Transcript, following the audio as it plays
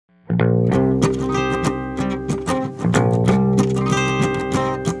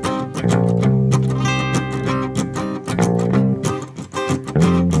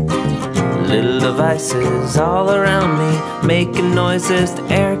devices all around me, making noises, the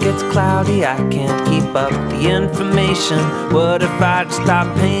air gets cloudy, I can't keep up the information. What if I just stop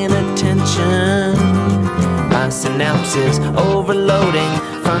paying attention? My synapses overloading,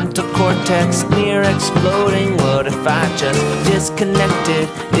 frontal cortex near exploding. What if I just disconnected?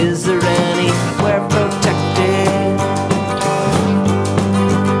 Is there anywhere protected?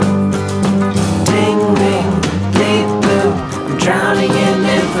 Ding, ring, bleep, bloop, I'm drowning in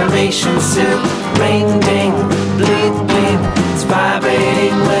information soup. Ring, ding, bleep, bleep, it's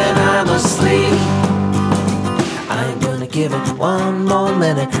vibrating when I'm asleep. I'm gonna give it one more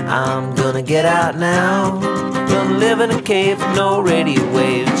minute, I'm gonna get out now. Gonna live in a cave with no radio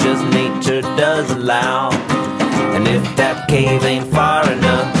waves, just nature does allow. And if that cave ain't far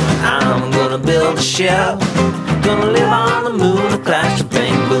enough, I'm gonna build a ship. Gonna live on the moon, a clash of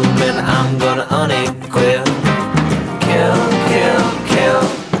bang boom, and I'm gonna unequip. Kill, kill, kill,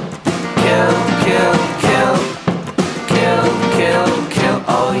 kill, kill, kill, kill, kill, kill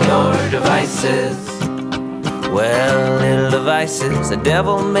all your devices. Well, little devices the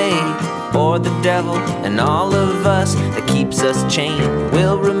devil made, or the devil and all of us that keeps us chained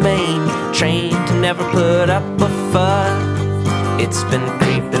will remain trained to never put up a fuss. It's been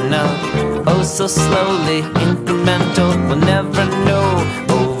creeping up, oh so slowly, incremental, we'll never know.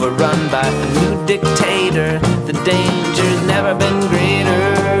 Overrun by a new dictator, the danger's never been greater.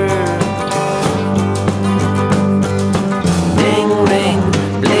 Ding, ring,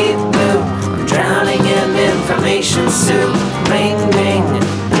 bleep, bloop, I'm drowning in information soup. Ring, ding,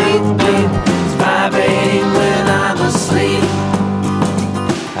 bleep, bleep, it's vibrating when I'm asleep.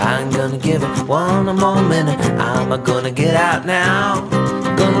 I'm gonna give it one more minute, I'm gonna get out now.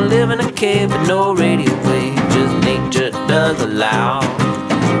 Gonna live in a cave with no radio waves, just nature does allow.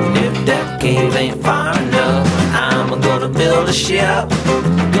 If that cave ain't far enough, I'm gonna build a ship.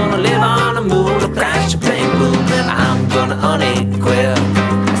 Gonna live on the moon, a crash, a bang boom, and I'm gonna unequip.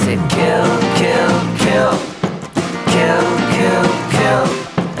 I said kill, kill, kill, kill, kill, kill.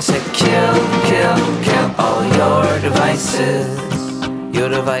 I said kill, kill, kill all your devices. Your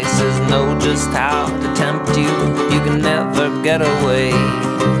devices know just how to tempt you, you can never get away.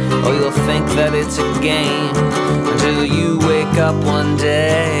 Or you'll think that it's a game until you wake up one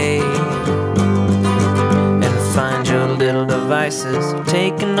day and find your little devices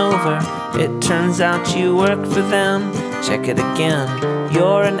taking over. It turns out you work for them. Check it again,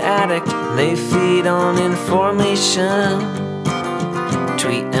 you're an addict, they feed on information.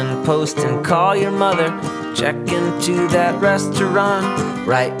 Tweet and post and call your mother, check into that restaurant,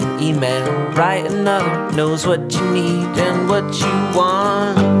 write an email, write another, knows what you need and what you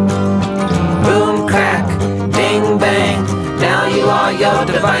want. Boom, crack, ding, bang, now you are your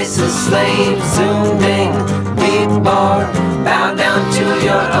device's slave. Zoom, ding, beat, bar, bow down to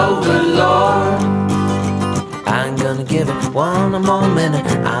your overlord. I'm gonna give it one more minute,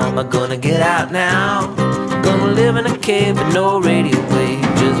 I'm gonna get out now. Gonna live in a cave with no radio waves,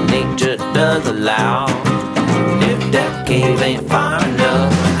 just nature does allow. If that cave ain't far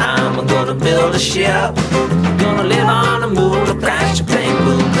enough, I'm gonna build a ship. Gonna live on the moon, a crash, a bang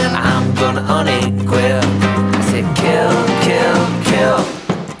boom, and I'm gonna unequip.